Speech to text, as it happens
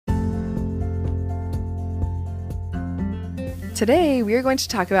Today, we are going to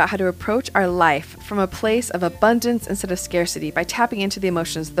talk about how to approach our life from a place of abundance instead of scarcity by tapping into the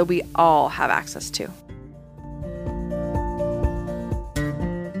emotions that we all have access to.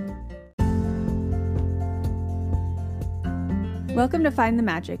 Welcome to Find the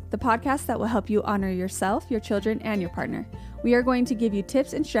Magic, the podcast that will help you honor yourself, your children, and your partner. We are going to give you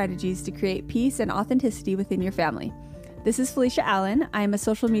tips and strategies to create peace and authenticity within your family. This is Felicia Allen. I am a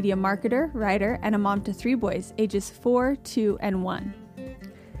social media marketer, writer, and a mom to 3 boys, ages 4, 2, and 1.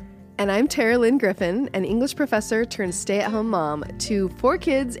 And I'm Tara Lynn Griffin, an English professor turned stay-at-home mom to 4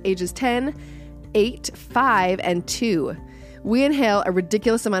 kids ages 10, 8, 5, and 2. We inhale a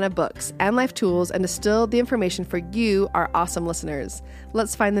ridiculous amount of books and life tools and distill the information for you, our awesome listeners.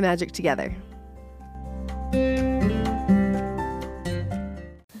 Let's find the magic together.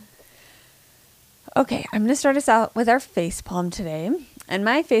 Okay, I'm going to start us out with our facepalm today. And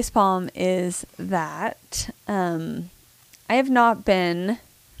my facepalm is that I have not been...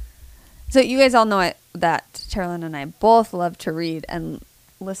 So you guys all know that Carolyn and I both love to read and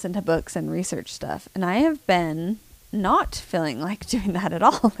listen to books and research stuff. And I have been not feeling like doing that at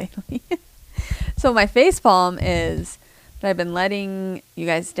all lately. So my facepalm is that I've been letting you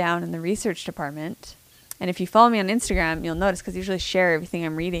guys down in the research department. And if you follow me on Instagram, you'll notice because I usually share everything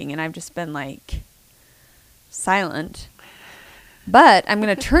I'm reading. And I've just been like... silent, but I'm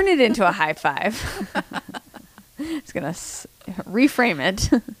going to turn it into a high five. Just going to reframe it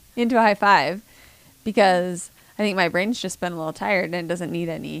into a high five because I think my brain's just been a little tired and it doesn't need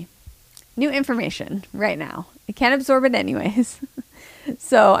any new information right now. It can't absorb it anyways.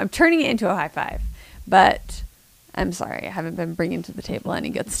 So I'm turning it into a high five, but I'm sorry. I haven't been bringing to the table any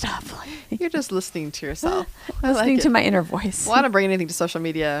good stuff. You're just listening to yourself. Listening to my inner voice. I want to bring anything to social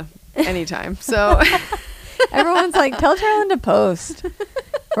media anytime. So... Everyone's like, tell Carolyn to post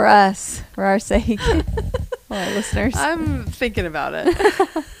for us, for our sake, for our listeners. I'm thinking about it.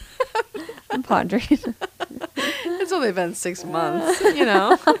 I'm pondering. It's only been 6 months,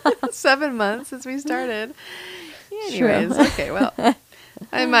 7 months since we started. Anyways, True. Okay, well,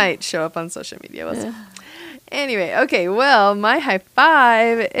 I might show up on social media. We'll see. Anyway, okay, well, my high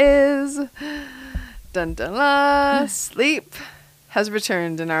five is dun dun la, sleep has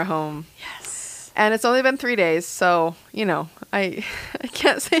returned in our home. Yes. And it's only been 3 days, so, I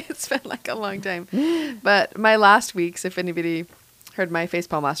can't say it's been like a long time. But my last weeks, if anybody heard my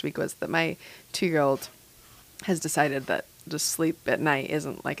facepalm last week, was that my 2-year-old has decided that just sleep at night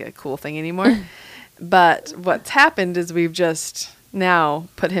isn't like a cool thing anymore. But what's happened is we've just now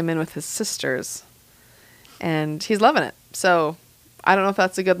put him in with his sisters, and he's loving it. So I don't know if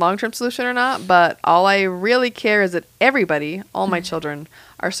that's a good long-term solution or not, but all I really care is that everybody, all my children,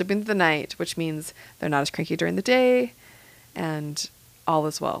 are sleeping through the night, which means they're not as cranky during the day, and all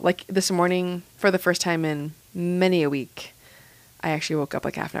is well. Like this morning, for the first time in many a week, I actually woke up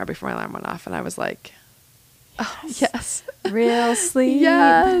like half an hour before my alarm went off, and I was like, oh, yes. Real sleep.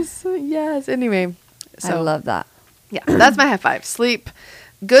 Yes. Anyway. So, I love that. Yeah, that's my high five. Sleep.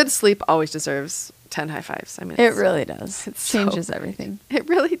 Good sleep always deserves 10 high fives. I mean, it really does. It so changes everything. It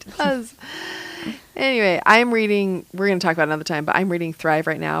really does. Anyway, I'm reading, we're going to talk about it another time, but I'm reading Thrive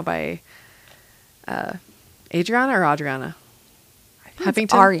right now by Adriana or Adriana? I think Huffington?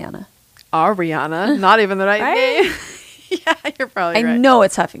 it's Ariana. Ariana. Not even the right name. Yeah, you're probably right. I know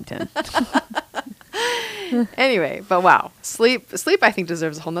it's Huffington. Anyway, but wow. Sleep I think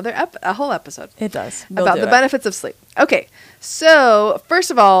deserves a whole episode. It does. About the benefits of sleep. Okay. So,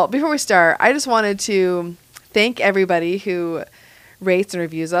 first of all, before we start, I just wanted to thank everybody who rates and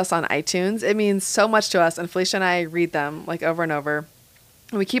reviews us on iTunes. It means so much to us, and Felicia and I read them like over and over.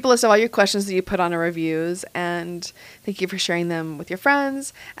 And we keep a list of all your questions that you put on our reviews, and thank you for sharing them with your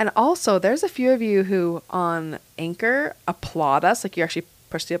friends. And also, there's a few of you who on Anchor applaud us, like you actually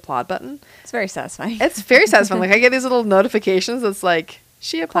push the applaud button. It's very satisfying. It's very satisfying. Like I get these little notifications that's like,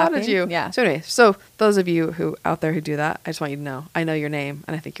 she applauded Clapping. you. Yeah. So anyway, so those of you who out there who do that, I just want you to know, I know your name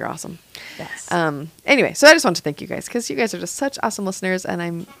and I think you're awesome. Yes. Anyway, so I just want to thank you guys because you guys are just such awesome listeners, and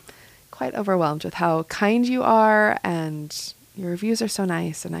I'm quite overwhelmed with how kind you are, and your reviews are so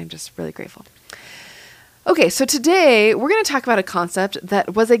nice, and I'm just really grateful. Okay, so today we're going to talk about a concept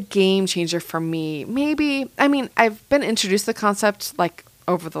that was a game changer for me. I've been introduced to the concept like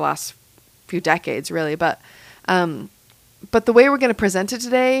over the last few decades, really, but the way we're going to present it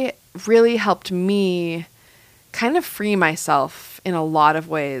today really helped me kind of free myself in a lot of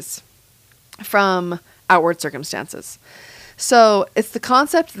ways from outward circumstances. So it's the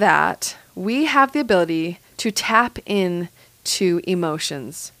concept that we have the ability to tap into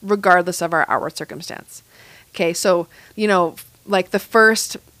emotions regardless of our outward circumstance. Okay, so, like the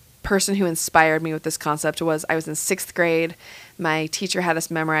first person who inspired me with this concept was I was in 6th grade. My teacher had us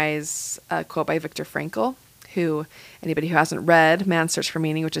memorize a quote by Viktor Frankl, who anybody who hasn't read Man's Search for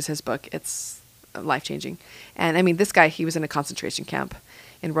Meaning, which is his book, it's life-changing. And I mean, this guy, he was in a concentration camp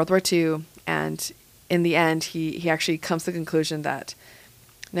in World War II. And in the end, he actually comes to the conclusion that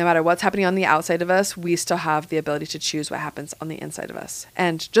no matter what's happening on the outside of us, we still have the ability to choose what happens on the inside of us.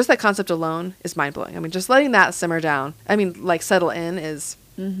 And just that concept alone is mind-blowing. I mean, just letting that simmer down, like settle in is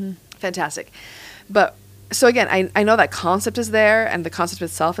fantastic. But so again, I know that concept is there and the concept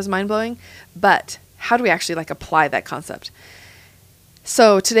itself is mind-blowing, but how do we actually like apply that concept?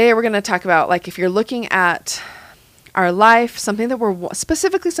 So today we're going to talk about like if you're looking at our life, something that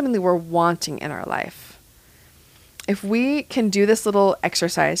specifically something that we're wanting in our life. If we can do this little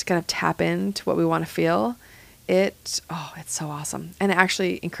exercise, kind of tap into what we want to feel, it's so awesome. And it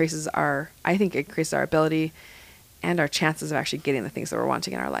actually increases our ability and our chances of actually getting the things that we're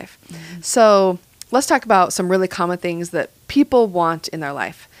wanting in our life. So let's talk about some really common things that people want in their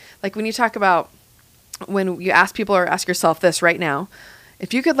life. Like when you talk about, when you ask people or ask yourself this right now,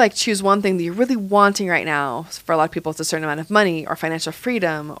 if you could like choose one thing that you're really wanting right now, for a lot of people, it's a certain amount of money or financial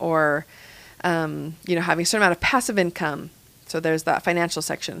freedom or having a certain amount of passive income. So there's that financial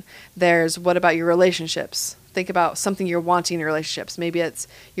section. There's what about your relationships? Think about something you're wanting in your relationships. Maybe it's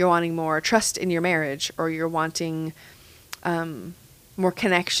you're wanting more trust in your marriage, or you're wanting more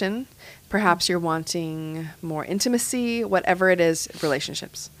connection. Perhaps you're wanting more intimacy, whatever it is,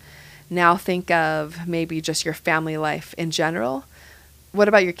 relationships. Now think of maybe just your family life in general. What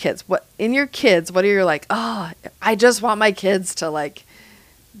about your kids? What are your like, I just want my kids to like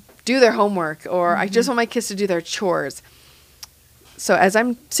do their homework, or I just want my kids to do their chores. So as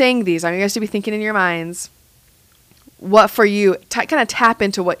I'm saying these, I want you guys to be thinking in your minds, what for you, kind of tap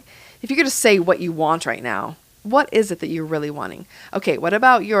into what, if you could just say what you want right now, what is it that you're really wanting? Okay, what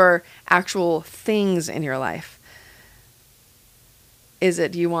about your actual things in your life? Is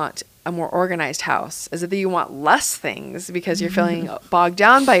it, do you want a more organized house? Is it that you want less things because you're feeling bogged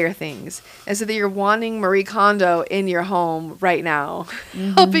down by your things? Is it that you're wanting Marie Kondo in your home right now,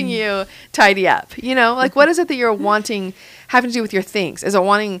 helping you tidy up? Like what is it that you're wanting having to do with your things? Is it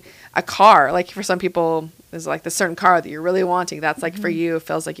wanting a car? Like for some people, there's like the certain car that you're really wanting. That's like for you, it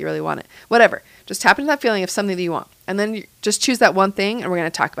feels like you really want it. Whatever. Just tap into that feeling of something that you want. And then you just choose that one thing and we're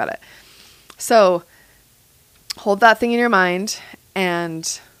going to talk about it. So hold that thing in your mind,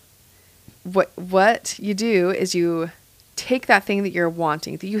 and what you do is you take that thing that you're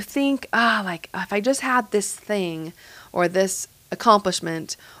wanting, that you think, like if I just had this thing or this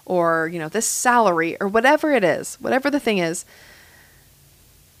accomplishment or, this salary or whatever it is, whatever the thing is,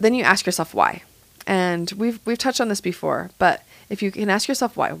 then you ask yourself why. And we've touched on this before, but if you can ask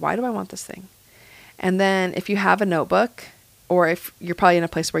yourself why do I want this thing? And then if you have a notebook, or if you're probably in a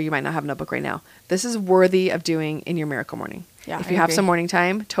place where you might not have a notebook right now, this is worthy of doing in your miracle morning. Yeah, if you have some morning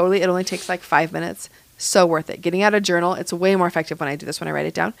time, totally, it only takes like 5 minutes. So worth it. Getting out a journal, it's way more effective when I do this, when I write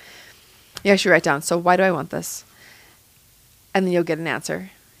it down. You actually write down, so why do I want this? And then you'll get an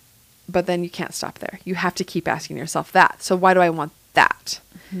answer. But then you can't stop there. You have to keep asking yourself that. So why do I want that?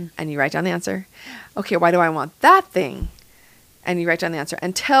 And you write down the answer. Okay, why do I want that thing? And you write down the answer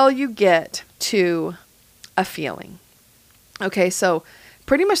until you get to a feeling. Okay, so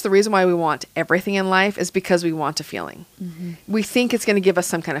pretty much the reason why we want everything in life is because we want a feeling. We think it's going to give us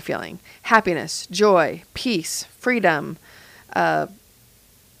some kind of feeling. Happiness, joy, peace, freedom,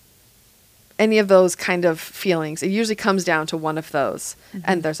 any of those kind of feelings. It usually comes down to one of those.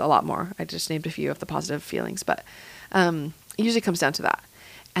 And there's a lot more. I just named a few of the positive feelings, but it usually comes down to that.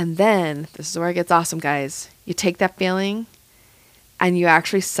 And then, this is where it gets awesome, guys. You take that feeling and you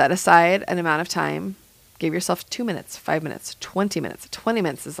actually set aside an amount of time. Give yourself 2 minutes, 5 minutes, 20 minutes. 20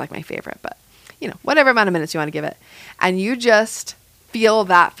 minutes is like my favorite, but whatever amount of minutes you want to give it. And you just feel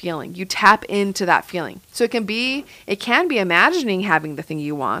that feeling. You tap into that feeling. So it can be imagining having the thing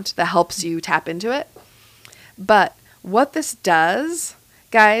you want that helps you tap into it. But what this does,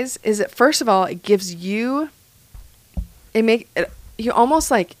 guys, is that first of all, it gives you, you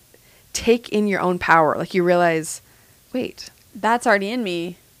almost like take in your own power. Like you realize, wait, that's already in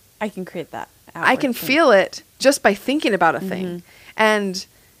me. I can create that. I can feel it just by thinking about a thing. And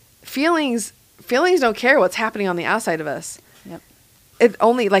feelings don't care what's happening on the outside of us. Yep.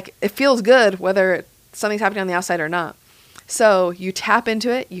 It feels good whether something's happening on the outside or not. So you tap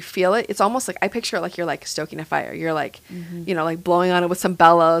into it, you feel it. It's almost like, I picture it like you're like stoking a fire. You're like, like blowing on it with some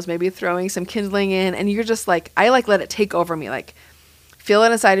bellows, maybe throwing some kindling in, and you're just like, I like let it take over me. Like feel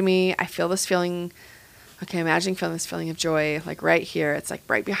it inside of me. I feel this feeling. Okay, imagine feeling this feeling of joy, like right here. It's like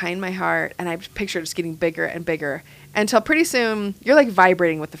right behind my heart. And I picture it just getting bigger and bigger. until pretty soon you're like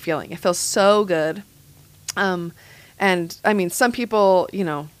vibrating with the feeling. It feels so good. And I mean, some people, you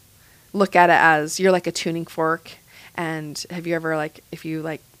know, look at it as you're like a tuning fork. And have you ever like, if you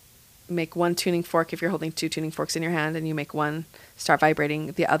like make one tuning fork, if you're holding 2 tuning forks in your hand and you make one start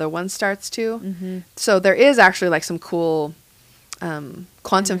vibrating, the other one starts to. Mm-hmm. So there is actually like some cool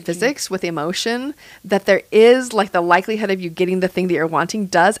quantum physics with emotion, that there is like the likelihood of you getting the thing that you're wanting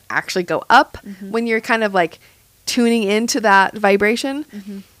does actually go up when you're kind of like tuning into that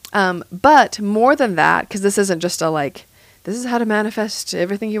vibration. But more than that, because this isn't just a like, this is how to manifest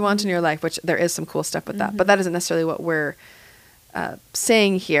everything you want in your life, which there is some cool stuff with that, but that isn't necessarily what we're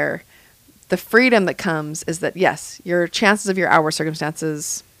saying here. The freedom that comes is that, yes, your chances of your outward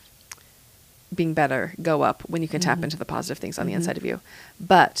circumstances being better go up when you can tap into the positive things on the inside of you.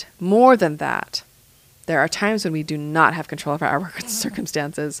 But more than that, there are times when we do not have control of our outward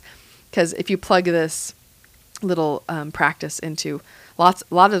circumstances, because if you plug this little practice into a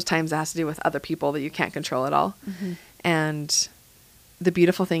lot of times it has to do with other people that you can't control at all. And the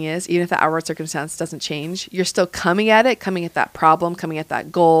beautiful thing is, even if the outward circumstance doesn't change, you're still coming at that problem, coming at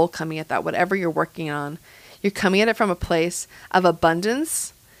that goal, coming at that whatever you're working on. You're coming at it from a place of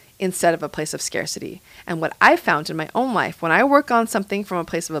abundance instead of a place of scarcity. And what I found in my own life, when I work on something from a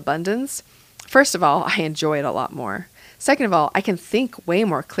place of abundance, first of all, I enjoy it a lot more. Second of all, I can think way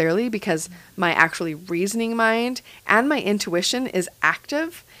more clearly because my actually reasoning mind and my intuition is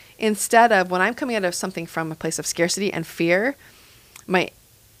active, instead of when I'm coming out of something from a place of scarcity and fear, my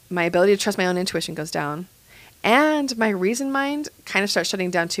ability to trust my own intuition goes down, and my reason mind kind of starts shutting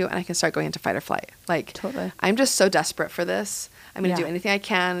down too, and I can start going into fight or flight. Like, totally. I'm just so desperate for this. I'm going to do anything I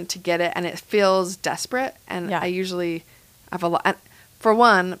can to get it, and it feels desperate, and I usually have a lot. And for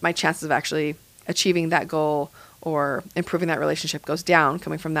one, my chances of actually achieving that goal or improving that relationship goes down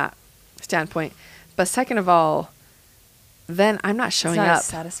coming from that standpoint. But second of all, then I'm not showing up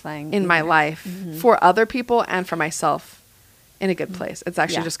satisfying in my life for other people and for myself in a good place. It's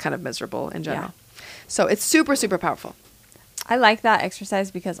actually just kind of miserable in general. So it's super, super powerful. I like that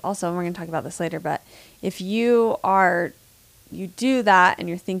exercise because also, and we're going to talk about this later, but if you do that and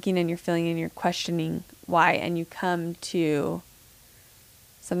you're thinking and you're feeling and you're questioning why, and you come to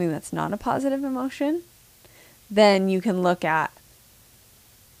something that's not a positive emotion, then you can look at,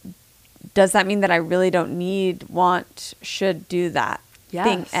 does that mean that I really don't need, want, should do that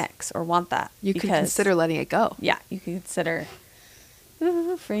thing X or want that? You can consider letting it go. Yeah, you can consider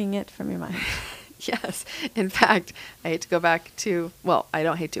freeing it from your mind. Yes. In fact, I hate to go back to, well, I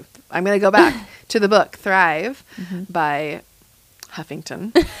don't hate to. I'm going to go back to the book Thrive by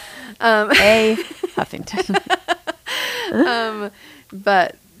Huffington. A. Huffington.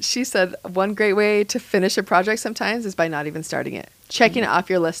 But she said one great way to finish a project sometimes is by not even starting it. Checking it off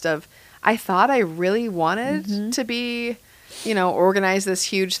your list of, I thought I really wanted to be, organize this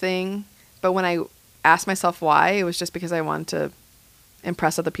huge thing. But when I asked myself why, it was just because I wanted to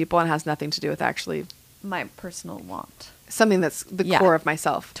impress other people and has nothing to do with actually my personal want. Something that's the core of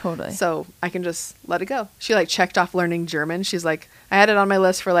myself. Totally. So I can just let it go. She checked off learning German. She's like, I had it on my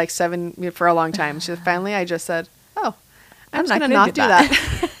list for for a long time. She said, finally, I just said, I'm just going to not do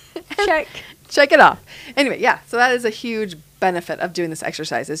that. Check it off. Anyway, so that is a huge benefit of doing this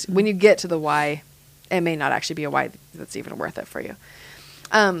exercise is when you get to the why, it may not actually be a why that's even worth it for you.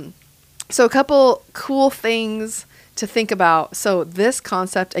 So a couple cool things to think about. So this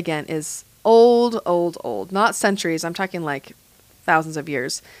concept, again, is old, not centuries. I'm talking like thousands of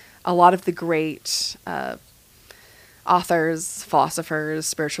years. A lot of the great authors, philosophers,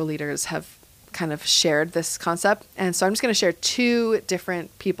 spiritual leaders have kind of shared this concept. And so I'm just going to share 2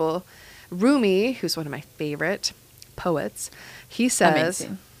 different people. Rumi, who's one of my favorite poets, he says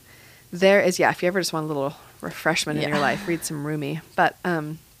there is, if you ever just want a little refreshment in your life, read some Rumi. But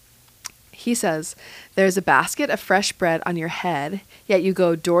he says, there's a basket of fresh bread on your head, yet you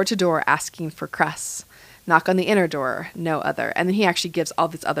go door to door asking for crusts. Knock on the inner door, no other. And then he actually gives all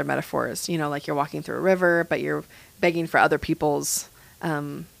these other metaphors, like you're walking through a river, but you're begging for other people's,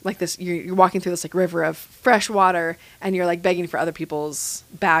 like this, you're walking through this like river of fresh water and you're like begging for other people's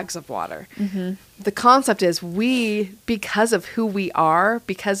bags of water. The concept is because of who we are,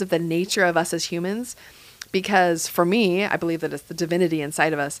 because of the nature of us as humans, because for me, I believe that it's the divinity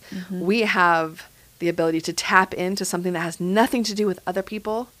inside of us. We have the ability to tap into something that has nothing to do with other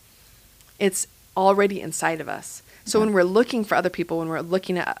people. It's already inside of us. So when we're looking for other people, when we're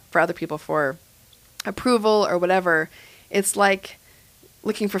looking for other people for approval or whatever, it's like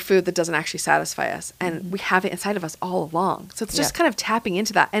looking for food that doesn't actually satisfy us. And we have it inside of us all along. So it's just kind of tapping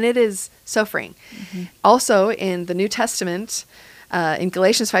into that. And it is so freeing. Also in the New Testament, In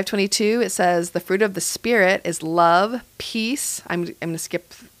Galatians 5:22, it says the fruit of the Spirit is love, peace. I'm going to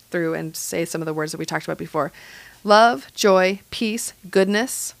skip through and say some of the words that we talked about before. Love, joy, peace,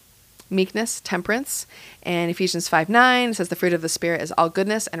 goodness, meekness, temperance. And Ephesians 5:9 says the fruit of the Spirit is all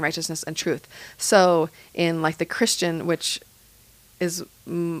goodness and righteousness and truth. So in like the Christian, which is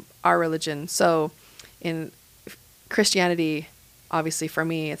our religion. So in Christianity, obviously for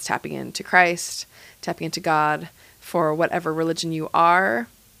me, it's tapping into Christ, tapping into God. For whatever religion you are,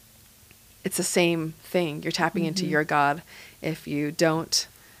 it's the same thing. You're tapping into your God. If you don't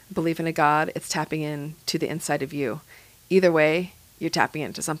believe in a God, it's tapping into the inside of you. Either way, you're tapping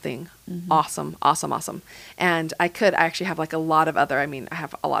into something awesome, awesome, awesome. And I actually have like a lot of other, I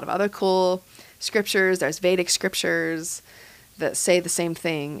have a lot of other cool scriptures. There's Vedic scriptures that say the same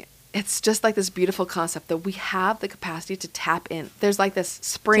thing. It's just like this beautiful concept that we have the capacity to tap in. There's like this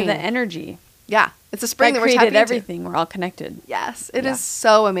spring. To the energy. Yeah, it's a spring that we're created tapping into. everything. We're all connected. Yes, it is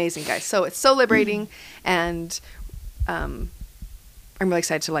so amazing, guys. So it's so liberating, and I'm really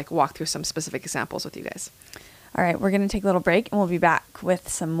excited to like walk through some specific examples with you guys. All right, we're going to take a little break, and we'll be back with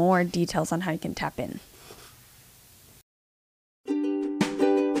some more details on how you can tap in.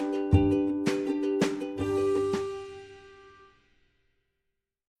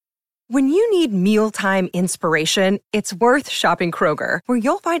 When you need mealtime inspiration, it's worth shopping Kroger, where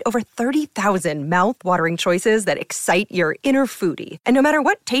you'll find over 30,000 mouth-watering choices that excite your inner foodie. And no matter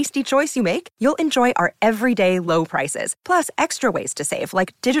what tasty choice you make, you'll enjoy our everyday low prices, plus extra ways to save,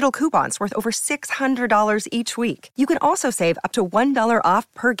 like digital coupons worth over $600 each week. You can also save up to $1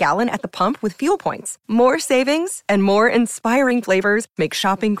 off per gallon at the pump with fuel points. More savings and more inspiring flavors make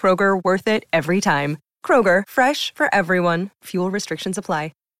shopping Kroger worth it every time. Kroger, fresh for everyone. Fuel restrictions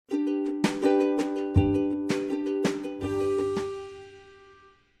apply.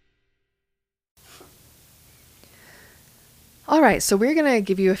 All right, so we're going to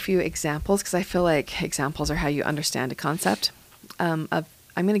give you a few examples because I feel like examples are how you understand a concept. I'm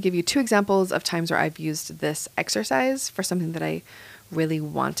going to give you 2 examples of times where I've used this exercise for something that I really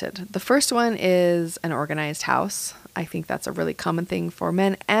wanted. The first one is an organized house. I think that's a really common thing for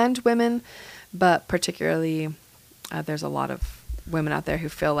men and women, but particularly there's a lot of women out there who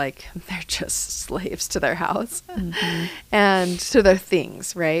feel like they're just slaves to their house and to their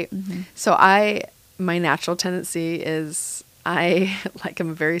things, right? So my natural tendency is I'm a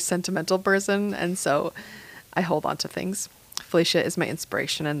very sentimental person, and so I hold on to things. Felicia is my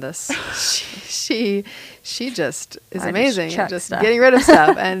inspiration in this. She just is amazing at just getting rid of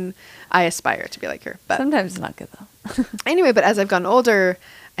stuff, and I aspire to be like her. But sometimes it's not good though. Anyway, but as I've gotten older,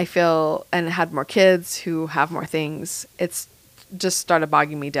 I feel, and had more kids who have more things, it's just started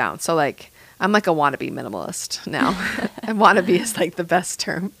bogging me down. So like I'm like a wannabe minimalist now. And wannabe is like the best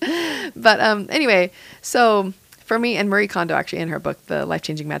term. But anyway, so for me, and Marie Kondo actually in her book, The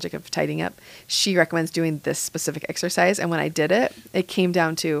Life-Changing Magic of Tidying Up, she recommends doing this specific exercise. And when I did it, it came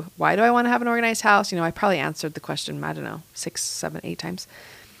down to, why do I want to have an organized house? You know, I probably answered the question, 6, 7, 8 times.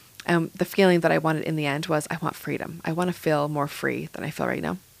 The feeling that I wanted in the end was, I want freedom. I want to feel more free than I feel right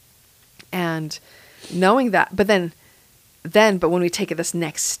now. And knowing that, but when we take it this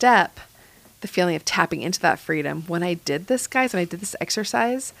next step, the feeling of tapping into that freedom, when I did this, guys, when I did this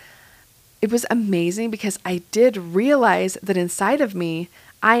exercise, it was amazing because I did realize that inside of me,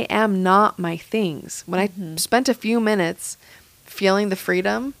 I am not my things. When I spent a few minutes feeling the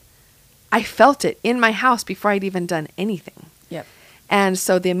freedom, I felt it in my house before I'd even done anything. Yep. And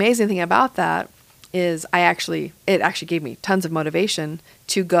so the amazing thing about that is it actually gave me tons of motivation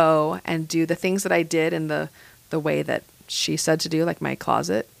to go and do the things that I did in the way that she said to do, like my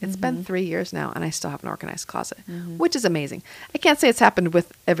closet. It's been 3 years now and I still have an organized closet, which is amazing. I can't say it's happened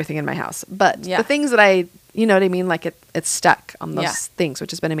with everything in my house, but the things that I, you know what I mean? Like it's stuck on those things,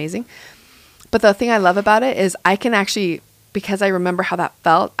 which has been amazing. But the thing I love about it is I can actually, because I remember how that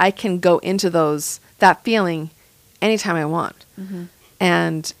felt, I can go into that feeling anytime I want.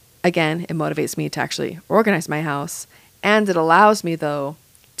 And again, it motivates me to actually organize my house, and it allows me though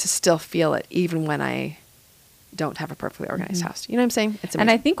to still feel it even when I don't have a perfectly organized house. You know what I'm saying? It's amazing. And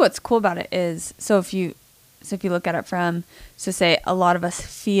I think what's cool about it is, so if you look at it from, so say a lot of us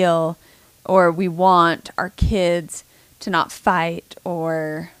feel, or we want our kids to not fight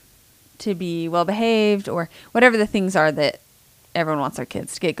or to be well behaved or whatever the things are that everyone wants their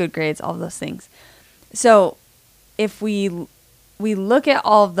kids to get good grades, all of those things. So if we look at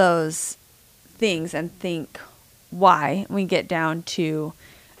all of those things and think why, we get down to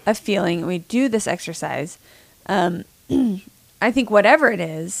a feeling, we do this exercise. I think whatever it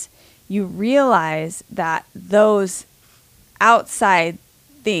is, you realize that those outside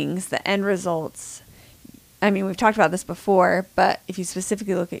things, the end results, I mean, we've talked about this before, but if you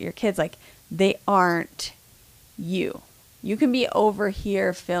specifically look at your kids, like, they aren't you. You can be over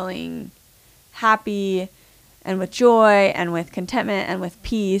here feeling happy and with joy and with contentment and with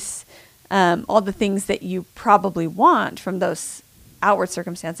peace, all the things that you probably want from those outward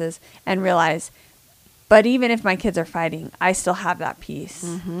circumstances, and realize, but even if my kids are fighting, I still have that peace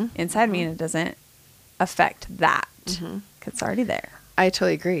inside me, and it doesn't affect that because it's already there. I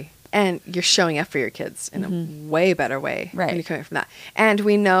totally agree. And you're showing up for your kids in a way better way when you're coming from that. And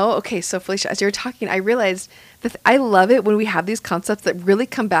we know, okay, so Felicia, as you were talking, I realized that I love it when we have these concepts that really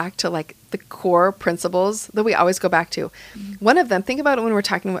come back to like the core principles that we always go back to. One of them, think about it when we're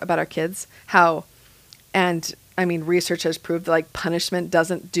talking about our kids, how, and I mean, research has proved that like punishment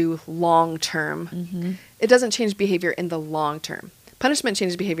doesn't do long term. It doesn't change behavior in the long term. Punishment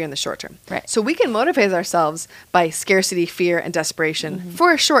changes behavior in the short term. Right. So we can motivate ourselves by scarcity, fear, and desperation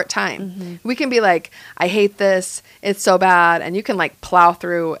for a short time. We can be like, I hate this. It's so bad. And you can like plow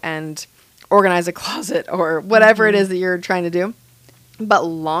through and organize a closet or whatever it is that you're trying to do. But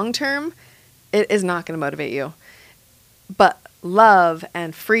long term, it is not going to motivate you. But love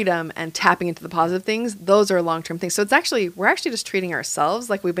and freedom and tapping into the positive things, those are long-term things. So we're actually just treating ourselves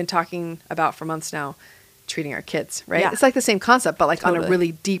like we've been talking about for months now, treating our kids, right? Yeah. It's like the same concept, but like on a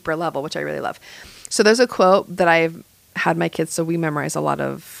really deeper level, which I really love. So there's a quote that I've had my kids, so we memorize a lot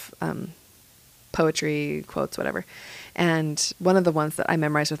of poetry, quotes, whatever. And one of the ones that I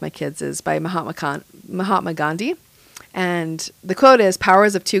memorize with my kids is by Mahatma Gandhi. And the quote is, power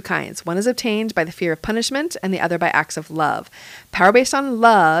is of two kinds. One is obtained by the fear of punishment and the other by acts of love. Power based on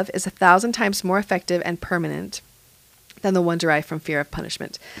love is 1,000 times more effective and permanent than the one derived from fear of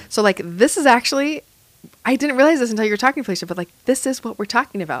punishment. So like this is actually, I didn't realize this until you were talking, Felicia, but like this is what we're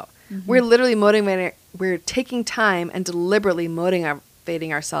talking about. We're literally motivating, we're taking time and deliberately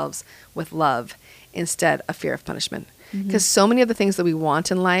motivating ourselves with love instead of fear of punishment. Because so many of the things that we want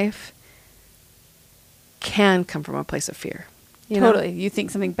in life can come from a place of fear. Totally. You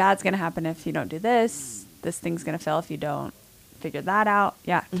think something bad's going to happen if you don't do this. This thing's going to fail if you don't figure that out.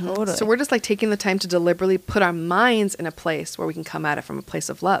 Yeah, totally. So we're just like taking the time to deliberately put our minds in a place where we can come at it from a place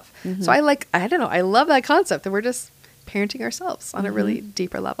of love. So I love that concept that we're just parenting ourselves on a really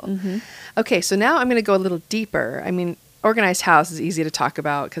deeper level. Okay, so now I'm going to go a little deeper. I mean, organized house is easy to talk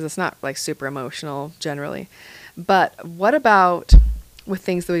about because it's not like super emotional generally. But what about with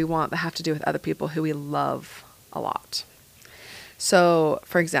things that we want that have to do with other people who we love a lot? So,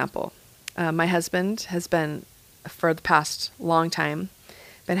 for example, my husband has been, for the past long time,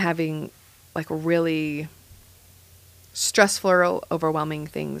 been having like really stressful or overwhelming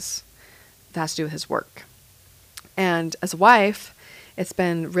things that has to do with his work. And as a wife, it's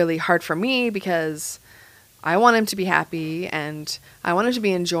been really hard for me because I want him to be happy and I want him to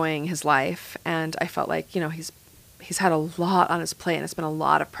be enjoying his life. And I felt like, he's had a lot on his plate and it's been a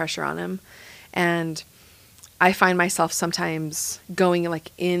lot of pressure on him. And I find myself sometimes going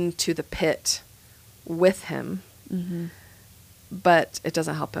like into the pit with him, but it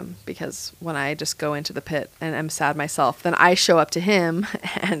doesn't help him because when I just go into the pit and I'm sad myself, then I show up to him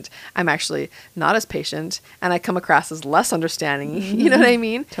and I'm actually not as patient and I come across as less understanding. You know what I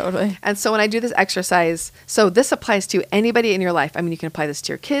mean? Totally. And so when I do this exercise, so this applies to anybody in your life. I mean, you can apply this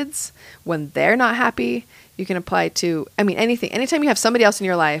to your kids when they're not happy. You can apply to, anything. Anytime you have somebody else in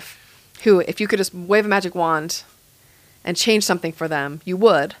your life who, if you could just wave a magic wand and change something for them, you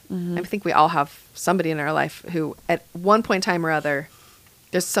would. I think we all have somebody in our life who, at one point in time or other,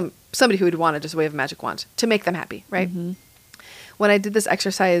 there's somebody who would want to just wave a magic wand to make them happy, right? When I did this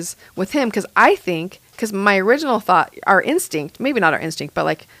exercise with him, because my original thought, our instinct, maybe not our instinct, but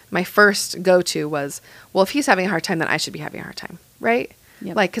like my first go-to was, well, if he's having a hard time, then I should be having a hard time, right?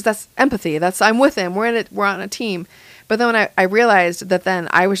 Yep. Like, because that's empathy. That's I'm with him. We're on a team. But then when I realized that then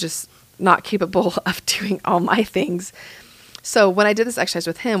I was just not capable of doing all my things. So when I did this exercise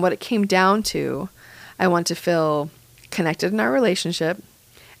with him, what it came down to, I want to feel connected in our relationship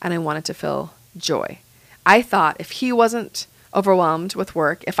and I wanted to feel joy. I thought if he wasn't overwhelmed with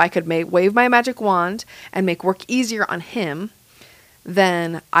work, if I could wave my magic wand and make work easier on him,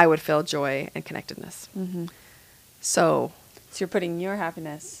 then I would feel joy and connectedness. So you're putting your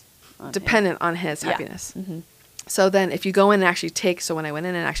happiness on dependent on his happiness. So then if you go in and actually so when I went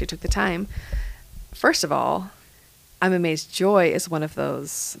in and actually took the time, first of all, I'm amazed joy is one of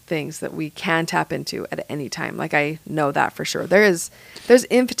those things that we can tap into at any time. Like I know that for sure. There's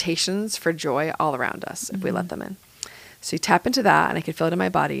invitations for joy all around us if we let them in. So you tap into that and I can feel it in my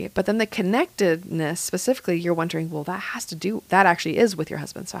body. But then the connectedness specifically, you're wondering, well, that actually is with your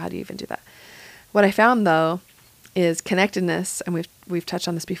husband. So how do you even do that? What I found though is connectedness, and we've touched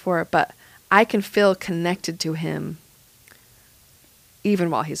on this before, but I can feel connected to him even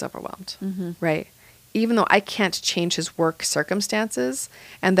while he's overwhelmed, right? Even though I can't change his work circumstances,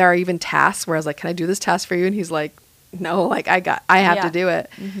 and there are even tasks where I was like, can I do this task for you? And he's like, no, like I have to do it.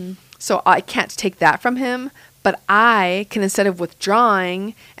 So I can't take that from him, but I can, instead of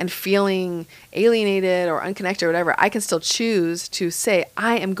withdrawing and feeling alienated or unconnected or whatever, I can still choose to say,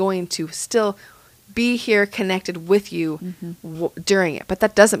 I am going to still be here connected with you during it. But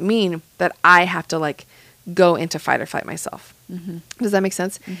that doesn't mean that I have to like go into fight or flight myself. Does that make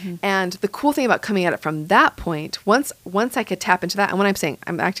sense? And the cool thing about coming at it from that point, once I could tap into that, and when I'm saying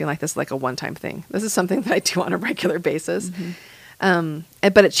I'm acting like this is like a one-time thing, this is something that I do on a regular basis. But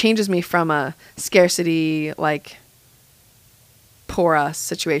it changes me from a scarcity, like poor us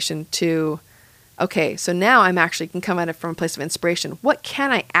situation to, okay, so now I'm actually can come at it from a place of inspiration. What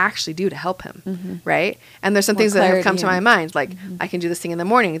can I actually do to help him? Right? And there's some things that have come to my mind, like I can do this thing in the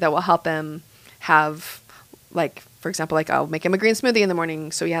morning that will help him have, like, for example, like I'll make him a green smoothie in the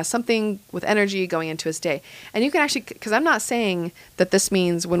morning so he has something with energy going into his day. And you can actually, because I'm not saying that this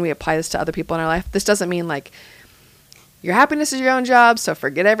means when we apply this to other people in our life, this doesn't mean like your happiness is your own job, so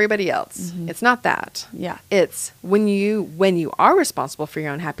forget everybody else. It's not that. Yeah. It's when you are responsible for your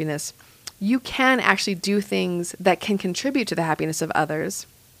own happiness, you can actually do things that can contribute to the happiness of others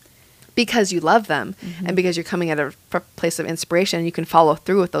because you love them and because you're coming at a place of inspiration, and you can follow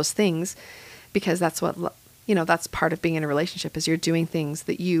through with those things because that's what, that's part of being in a relationship, is you're doing things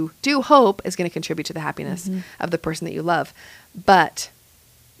that you do hope is going to contribute to the happiness of the person that you love. But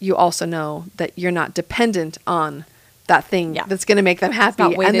you also know that you're not dependent on that thing that's going to make them happy,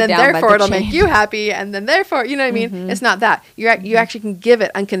 and then therefore it'll make you happy, and then therefore, you know what I mean? It's not that. You actually can give it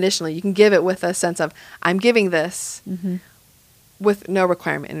unconditionally. You can give it with a sense of, I'm giving this with no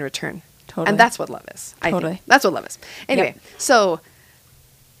requirement in return. Totally. And that's what love is. I think. That's what love is. Anyway, so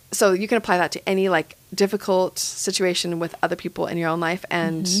you can apply that to any like difficult situation with other people in your own life.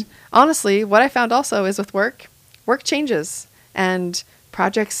 And honestly, what I found also is with work changes and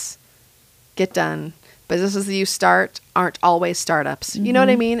projects get done. Businesses that you start aren't always startups. You know what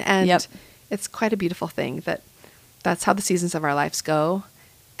I mean? And it's quite a beautiful thing that's how the seasons of our lives go.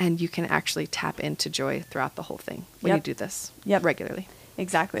 And you can actually tap into joy throughout the whole thing when you do this regularly.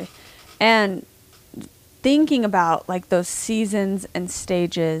 Exactly. And thinking about like those seasons and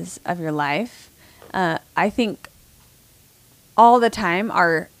stages of your life, I think all the time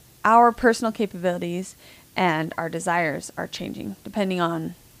our personal capabilities and our desires are changing depending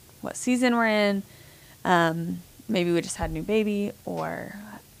on what season we're in. Maybe we just had a new baby, or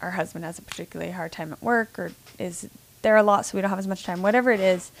our husband has a particularly hard time at work, or is there a lot so we don't have as much time. Whatever it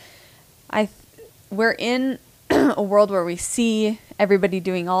is, we're in a world where we see everybody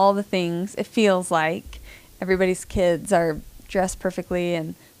doing all the things. It feels like everybody's kids are dressed perfectly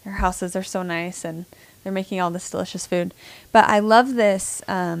and their houses are so nice and they're making all this delicious food. But I love this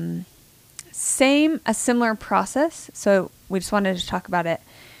a similar process. So we just wanted to talk about it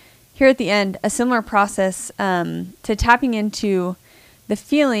here at the end, a similar process to tapping into the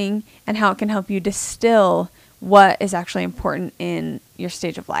feeling and how it can help you distill what is actually important in your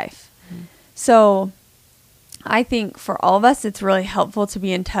stage of life. So I think for all of us, it's really helpful to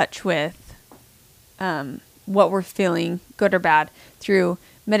be in touch with what we're feeling, good or bad, through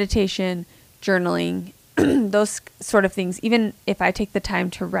meditation, journaling, those sort of things. Even if I take the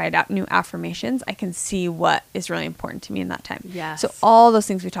time to write out new affirmations, I can see what is really important to me in that time. Yes. So all those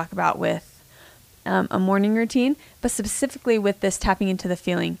things we talk about with a morning routine, but specifically with this tapping into the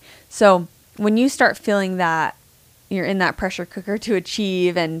feeling. So when you start feeling that you're in that pressure cooker to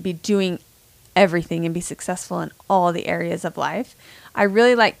achieve and be doing everything and be successful in all the areas of life, I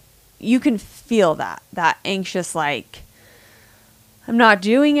really like, you can feel that anxious, like, I'm not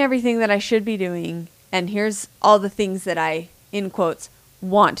doing everything that I should be doing. And here's all the things that I, in quotes,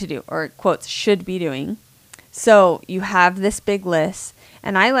 want to do, or quotes, should be doing. So you have this big list,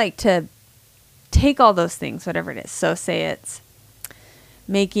 and I like to take all those things, whatever it is. So say it's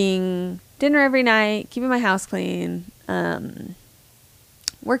making dinner every night, keeping my house clean,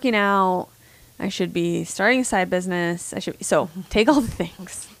 working out, I should be starting a side business. So take all the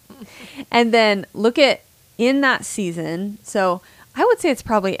things and then look at in that season. So I would say it's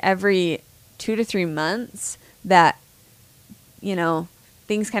probably every 2 to 3 months that,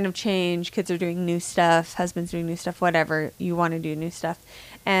 things kind of change. Kids are doing new stuff, husband's doing new stuff, whatever, you want to do new stuff.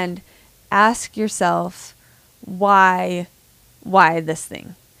 And ask yourself, why this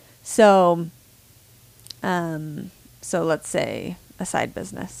thing? So let's say a side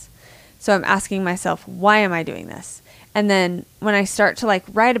business. So I'm asking myself, why am I doing this? And then when I start to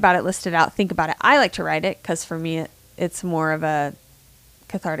write about it, list it out, think about it. I like to write it because for me, it's more of a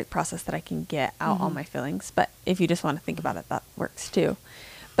cathartic process that I can get out all my feelings. But if you just want to think about it, that works too.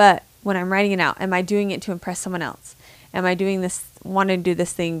 But when I'm writing it out, am I doing it to impress someone else? Am I doing this, wanting to do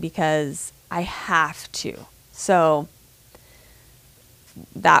this thing because I have to? So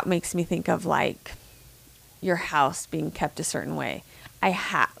that makes me think of like your house being kept a certain way. I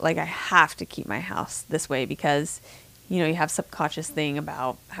have to keep my house this way because, you have subconscious thing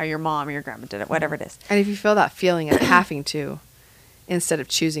about how your mom or your grandma did it, whatever it is. And if you feel that feeling of having to instead of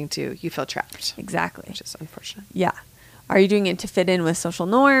choosing to, you feel trapped. Exactly. Which is unfortunate. Yeah. Are you doing it to fit in with social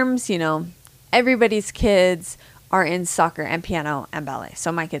norms? Everybody's kids are in soccer and piano and ballet.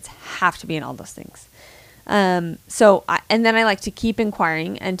 So my kids have to be in all those things. And then I like to keep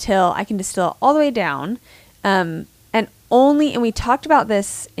inquiring until I can distill all the way down. And we talked about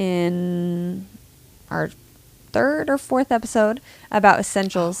this in our 3rd or 4th episode about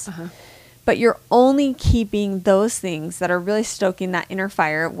essentials, but you're only keeping those things that are really stoking that inner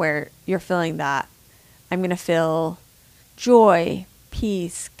fire where you're feeling that I'm going to feel joy,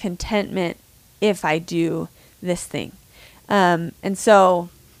 peace, contentment if I do this thing. And so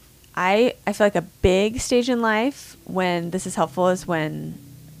I feel like a big stage in life when this is helpful is when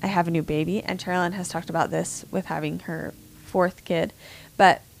I have a new baby. And Carolyn has talked about this with having her 4th kid.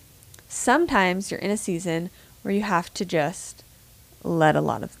 But sometimes you're in a season where you have to just let a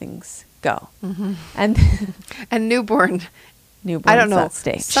lot of things go. And newborn, I don't know that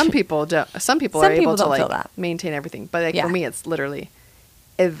stage. Some people don't. Some people are able to feel that. maintain everything. But for me, it's literally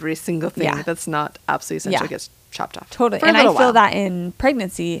every single thing that's not absolutely essential gets chopped off. Totally. And I feel that in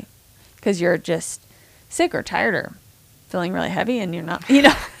pregnancy because you're just sick or tired or feeling really heavy and you're not,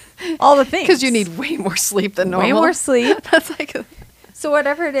 all the things. Because you need way more sleep than normal. Way more sleep. That's like... So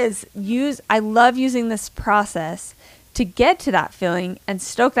whatever it is, I love using this process to get to that feeling and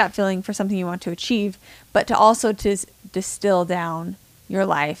stoke that feeling for something you want to achieve, but to also to distill down your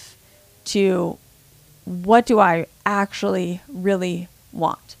life to what do I actually really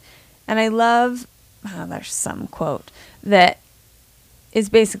want. And I love, there's some quote that is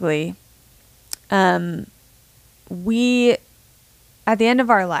basically, we, at the end of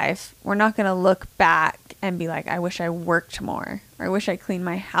our life, we're not going to look back and be like, I wish I worked more, or I wish I cleaned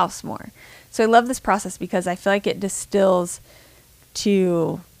my house more. So I love this process because I feel like it distills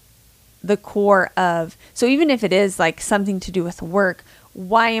to the core of, so even if it is like something to do with work,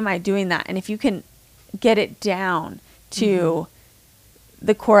 why am I doing that? And if you can get it down to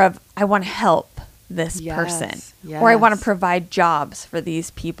the core of, I want to help this person, or I want to provide jobs for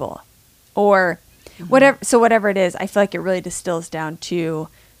these people, or whatever. So whatever it is, I feel like it really distills down to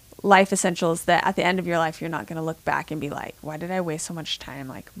life essentials that at the end of your life, you're not going to look back and be like, why did I waste so much time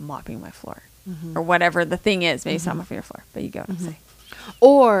like mopping my floor or whatever the thing is. Maybe it's not mopping your floor, but you go and say.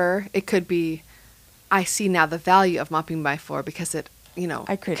 Or it could be, I see now the value of mopping my floor because it,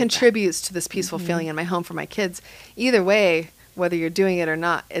 contributes to this peaceful feeling in my home for my kids. Either way, whether you're doing it or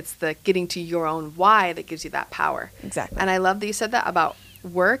not, it's the getting to your own why that gives you that power. Exactly. And I love that you said that about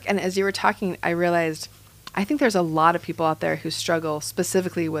work. And as you were talking, I realized I think there's a lot of people out there who struggle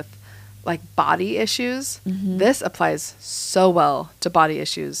specifically with like body issues. This applies so well to body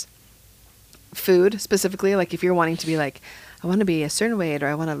issues. Food specifically, like if you're wanting to be like, I want to be a certain weight or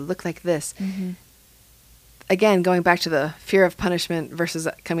I want to look like this. Again, going back to the fear of punishment versus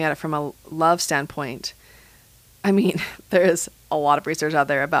coming at it from a love standpoint. I mean, there is a lot of research out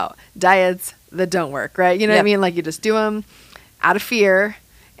there about diets that don't work, right? You know what I mean? Like you just do them out of fear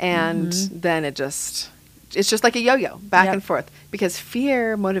and then it's just like a yo-yo back and forth because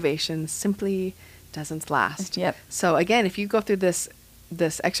fear motivation simply doesn't last. So again, if you go through this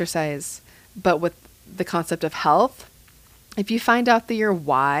exercise, but with the concept of health, if you find out that your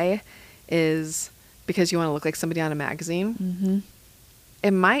why is because you want to look like somebody on a magazine,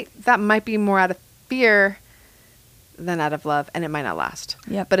 that might be more out of fear than out of love, and it might not last.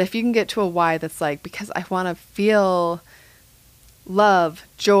 But if you can get to a why that's like, because I want to feel love,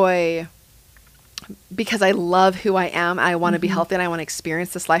 joy, because I love who I am, I want to be healthy and I want to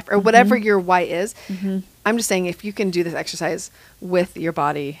experience this life, or whatever your why is. I'm just saying, if you can do this exercise with your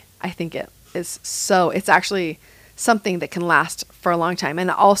body, I think it's actually something that can last for a long time, and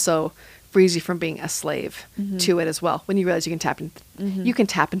also frees you from being a slave to it as well. When you realize you can tap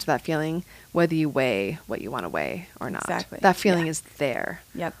into that feeling, whether you weigh what you want to weigh or not. Exactly. That feeling is there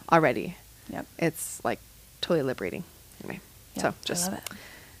already. Yep. It's like totally liberating. Anyway, so just I love it.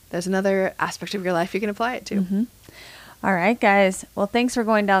 There's another aspect of your life you can apply it to. All right, guys. Well, thanks for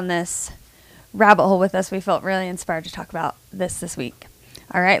going down this rabbit hole with us. We felt really inspired to talk about this week.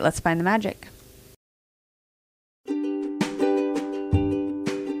 All right, let's find the magic.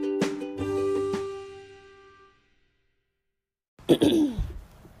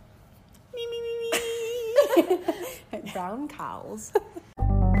 brown cows.